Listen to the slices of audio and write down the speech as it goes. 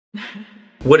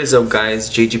What is up guys,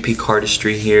 JGP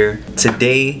Cardistry here.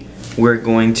 Today we're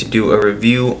going to do a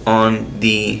review on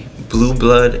the Blue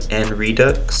Blood and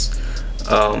Redux.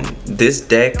 This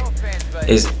deck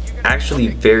is actually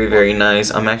very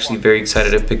nice. I'm actually very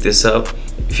excited to pick this up.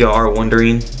 If y'all are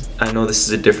wondering, I know this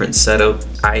is a different setup.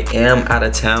 I am out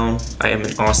of town. I am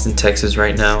in Austin, Texas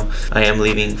right now. I am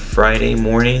leaving Friday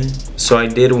morning. So I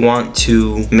did want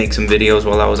to make some videos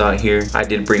while I was out here. I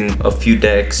did bring a few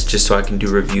decks just so I can do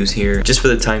reviews here. Just for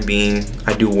the time being,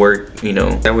 I do work, you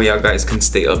know. That way y'all guys can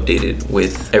stay updated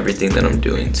with everything that I'm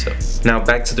doing. So now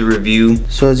back to the review.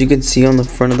 So as you can see on the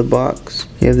front of the box,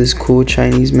 you have this cool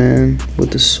Chinese man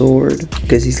with the sword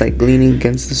because he's like leaning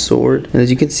against the sword. And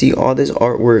as you can see, all this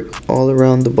artwork all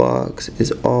around the box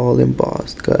is all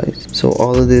embossed, guys. So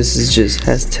all of this is just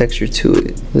has texture to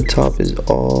it. The top is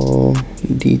all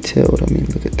detailed. I mean,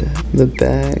 look at that. The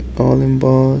back all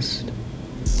embossed.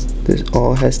 This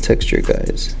all has texture,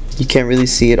 guys. You can't really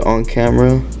see it on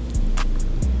camera,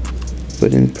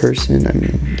 but in person, I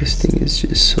mean, this thing is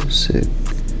just so sick.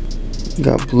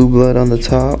 Got Blue Blood on the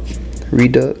top,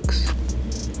 Redux,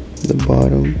 the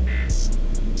bottom,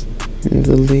 and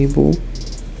the label,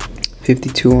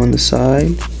 52 on the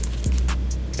side,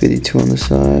 52 on the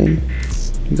side.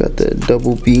 You got the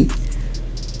double B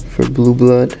for Blue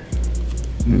Blood.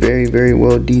 Very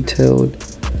well detailed.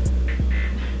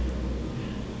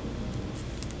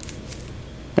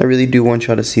 I really do want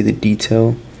y'all to see the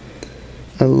detail.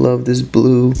 I love this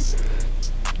blue.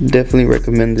 Definitely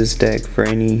recommend this deck for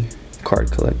any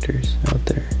card collectors out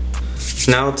there.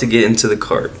 Now to get into the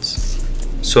cards.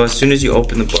 So as soon as you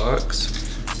open the box,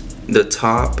 the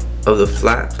top of the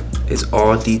flap is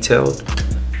all detailed.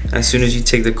 As soon as you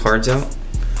take the cards out,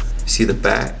 you see the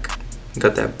back.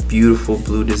 Got that beautiful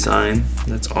blue design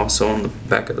that's also on the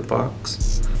back of the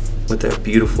box with that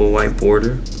beautiful white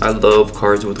border. I love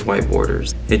cards with white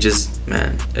borders. It just,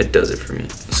 man, it does it for me.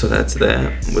 So that's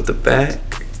that with the back.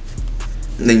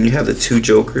 And then you have the two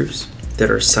jokers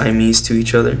that are Siamese to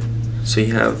each other. So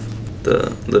you have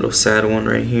the little sad one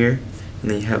right here, and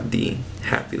then you have the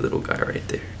happy little guy right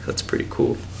there. That's pretty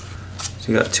cool.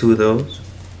 So you got two of those.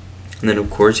 And then of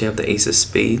course you have the Ace of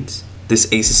Spades.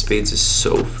 This Ace of Spades is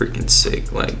so freaking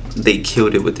sick. Like, they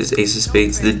killed it with this Ace of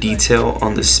Spades. The detail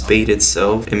on the spade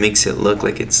itself, it makes it look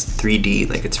like it's 3D,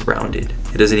 like it's rounded.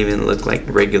 It doesn't even look like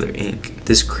regular ink.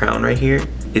 This crown right here,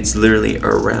 it's literally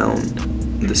around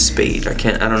the spade. I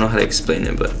don't know how to explain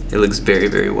it, but it looks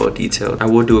very well detailed. I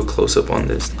will do a close-up on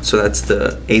this. So that's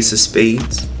the Ace of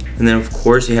Spades. And then of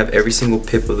course you have every single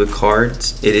pip of the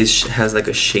cards. It has like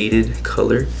a shaded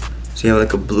color. So you have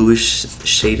like a bluish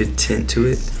shaded tint to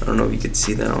it. I don't know if you could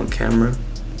see that on camera,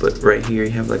 but right here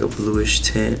you have like a bluish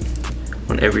tint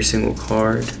on every single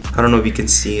card. I don't know if you can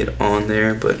see it on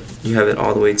there, but you have it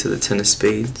all the way to the 10 of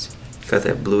Spades. Got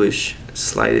that bluish,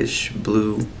 slightish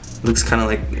blue. Looks kind of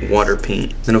like water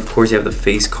paint. Then of course you have the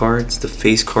face cards. The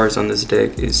face cards on this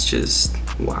deck is just,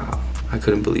 wow. I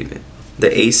couldn't believe it.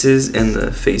 The aces and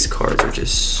the face cards are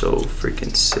just so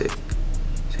freaking sick.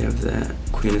 So you have that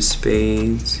Queen of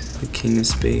Spades, the King of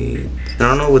Spades. I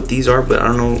don't know what these are, but I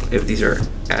don't know if these are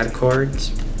ad cards.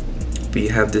 But you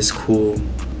have this cool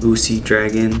Uusi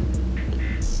dragon.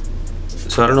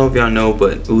 So I don't know if y'all know,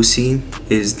 but Uusi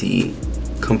is the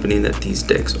company that these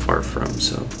decks are from.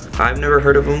 So I've never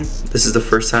heard of them. This is the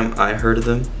first time I heard of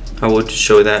them. I will just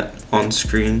show that on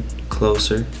screen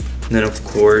closer. And then of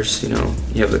course, you know,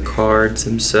 you have the cards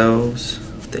themselves,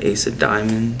 the Ace of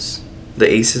Diamonds. The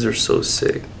aces are so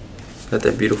sick. Got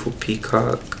that beautiful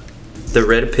peacock. The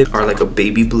red pip are like a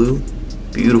baby blue.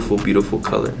 Beautiful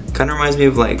color. Kind of reminds me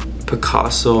of like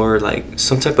Picasso or like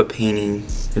some type of painting.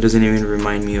 It doesn't even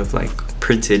remind me of like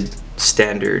printed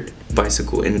standard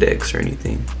bicycle index or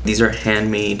anything. These are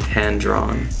handmade,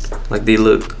 hand-drawn. Like, they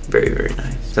look very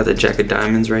nice. Got the Jack of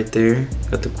Diamonds right there.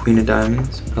 Got the Queen of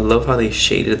Diamonds. I love how they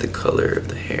shaded the color of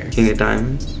the hair. King of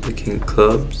Diamonds, the King of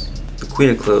Clubs, the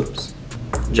Queen of Clubs,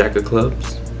 Jack of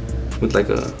Clubs with like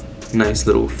a nice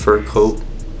little fur coat,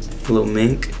 a little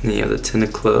mink. And then you have the 10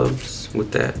 of Clubs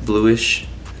with that bluish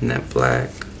and that black.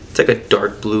 It's like a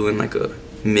dark blue and like a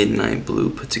midnight blue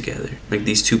put together. Like,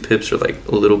 these two pips are like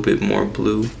a little bit more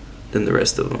blue than the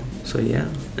rest of them. So yeah.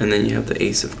 And then you have the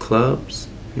Ace of Clubs,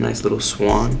 a nice little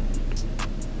swan.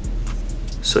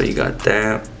 So you got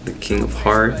that, the King of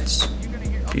Hearts,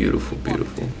 beautiful.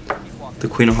 The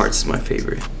Queen of Hearts is my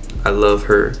favorite. I love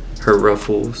her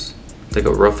ruffles, like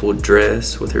a ruffled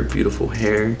dress with her beautiful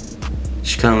hair.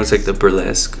 She kind of looks like the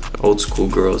burlesque old school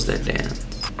girls that dance.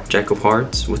 Jack of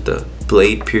Hearts with the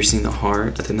blade piercing the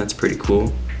heart. I think that's pretty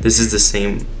cool. This is the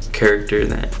same character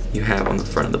that you have on the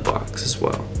front of the box as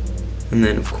well. And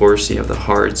then of course you have the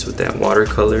hearts with that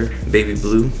watercolor, baby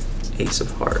blue, ace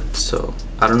of hearts. So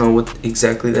I don't know what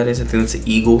exactly that is. I think that's an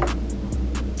eagle.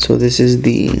 So this is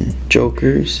the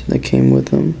jokers that came with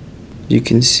them. You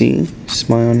can see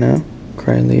smile now,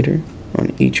 cry later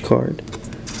on each card.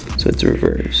 So it's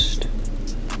reversed.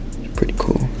 It's pretty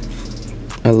cool.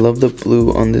 I love the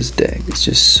blue on this deck. It's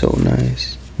just so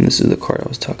nice. And this is the card I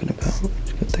was talking about.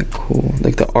 It's got that cool,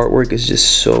 like the artwork is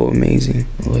just so amazing.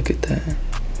 Look at that.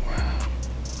 Wow.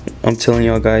 I'm telling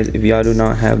y'all guys, if y'all do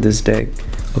not have this deck,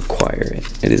 acquire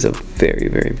it. It is a very,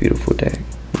 very beautiful deck.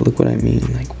 Look what I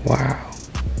mean, like wow.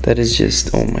 That is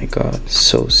just, oh my god,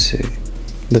 so sick.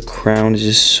 The crown is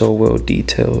just so well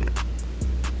detailed.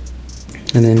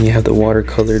 And then you have the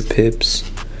watercolored pips.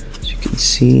 As you can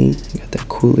see, you got that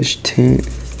coolish tint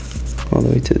all the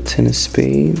way to the 10 of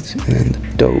spades. And then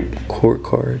the dope court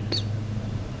cards.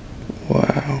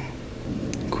 Wow.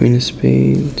 Queen of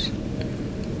spades.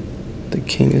 The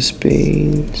king of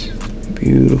spades.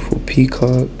 Beautiful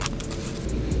peacock.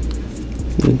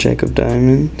 The jack of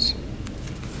diamonds.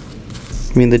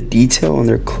 I mean, the detail on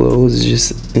their clothes is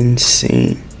just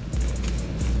insane.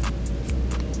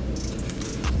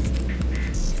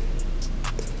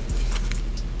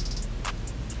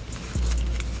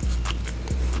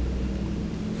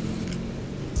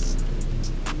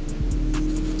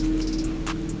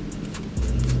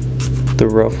 The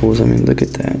ruffles, I mean, look at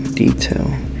that detail.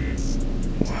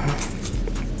 Wow.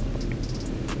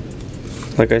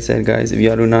 Like I said, guys, if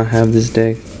y'all do not have this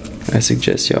deck, I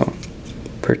suggest y'all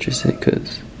purchase it,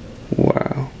 because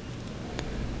wow,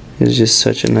 it's just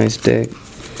such a nice deck.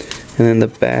 And then the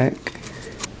back,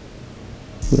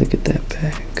 look at that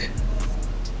back.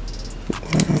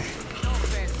 Wow.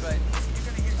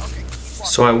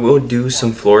 So I will do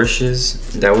some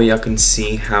flourishes, that way y'all can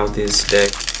see how this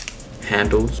deck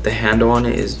handles. The handle on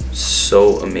it is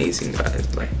so amazing,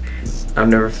 guys. Like, I've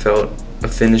never felt a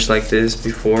finish like this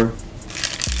before.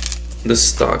 The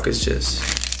stock is just,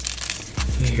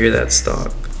 you hear that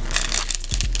stock.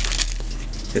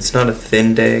 It's not a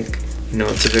thin deck, you know,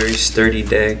 it's a very sturdy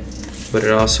deck, but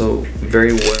it also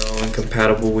very well and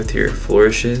compatible with your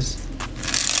flourishes.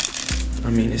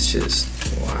 I mean, it's just,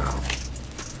 wow.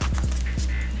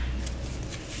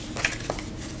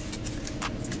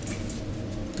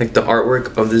 Like the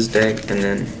artwork of this deck, and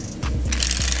then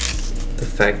the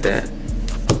fact that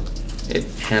it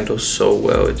handles so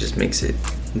well, it just makes it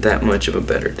that much of a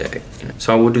better deck.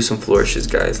 So I will do some flourishes,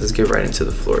 guys. Let's get right into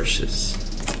the flourishes.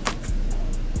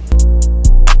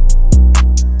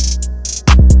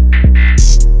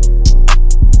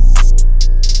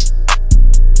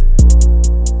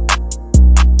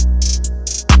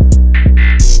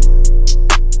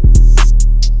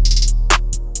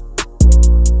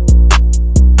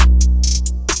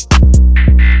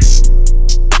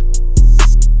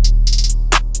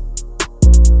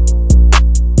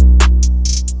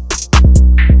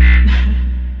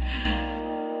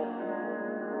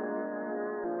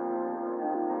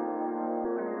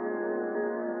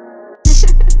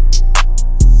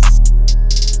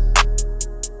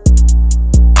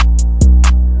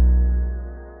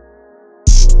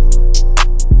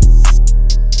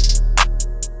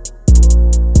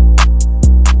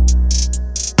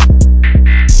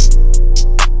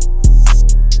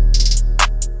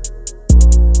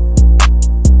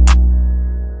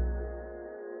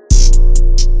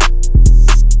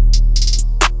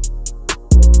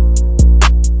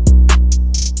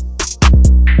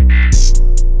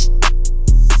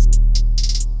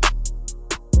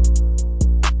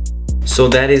 So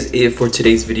that is it for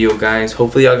today's video, guys.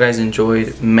 Hopefully y'all guys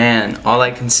enjoyed. Man, all I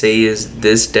can say is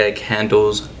this deck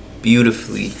handles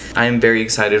beautifully. I am very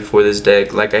excited for this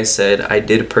deck. Like I said, I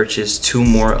did purchase 2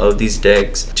 more of these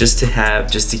decks just to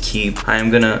have, just to keep. I am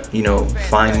gonna, you know,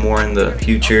 find more in the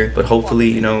future, but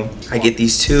hopefully, you know, I get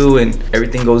these 2 and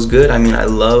everything goes good. I mean, I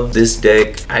love this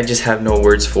deck. I just have no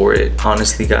words for it.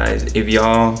 Honestly, guys, if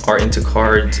y'all are into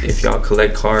cards, if y'all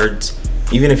collect cards,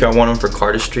 even if y'all want them for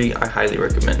cardistry, I highly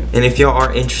recommend. And if y'all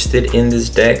are interested in this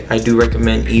deck, I do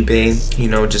recommend eBay. You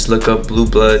know, just look up Blue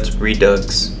Bloods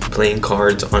Redux playing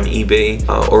cards on eBay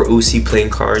or uusi playing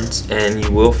cards, and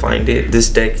you will find it. This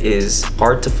deck is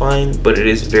hard to find, but it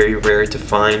is very rare to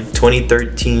find.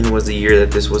 2013 was the year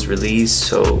that this was released,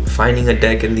 so finding a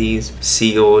deck in these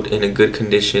sealed in a good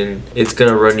condition, it's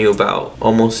gonna run you about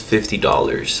almost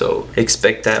 $50. So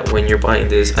expect that when you're buying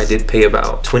this. I did pay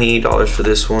about $28 for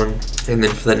this one. And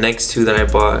then for the next 2 that I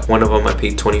bought, one of them I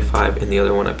paid $25 and the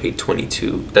other one I paid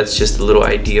 $22. That's just a little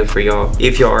idea for y'all.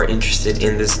 If y'all are interested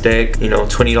in this deck, you know,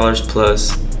 $20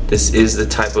 plus, this is the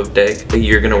type of deck that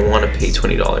you're gonna want to pay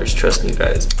 $20. Trust me,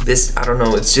 guys. This, I don't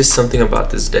know, it's just something about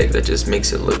this deck that just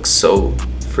makes it look so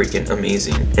freaking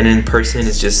amazing, and in person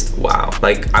it's just wow.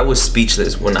 Like, I was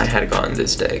speechless when I had gotten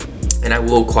this deck, and I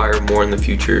will acquire more in the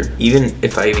future, even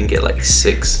if I even get like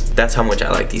 6. That's how much I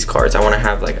like these cards. I want to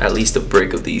have like at least a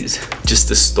brick of these just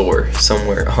to store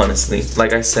somewhere, honestly.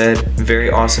 Like I said, very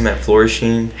awesome at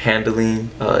flourishing, handling,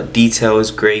 detail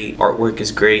is great, artwork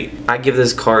is great. I give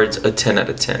this cards a 10 out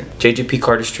of 10. JGP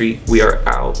Cardistry, we are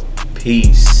out.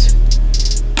 Peace.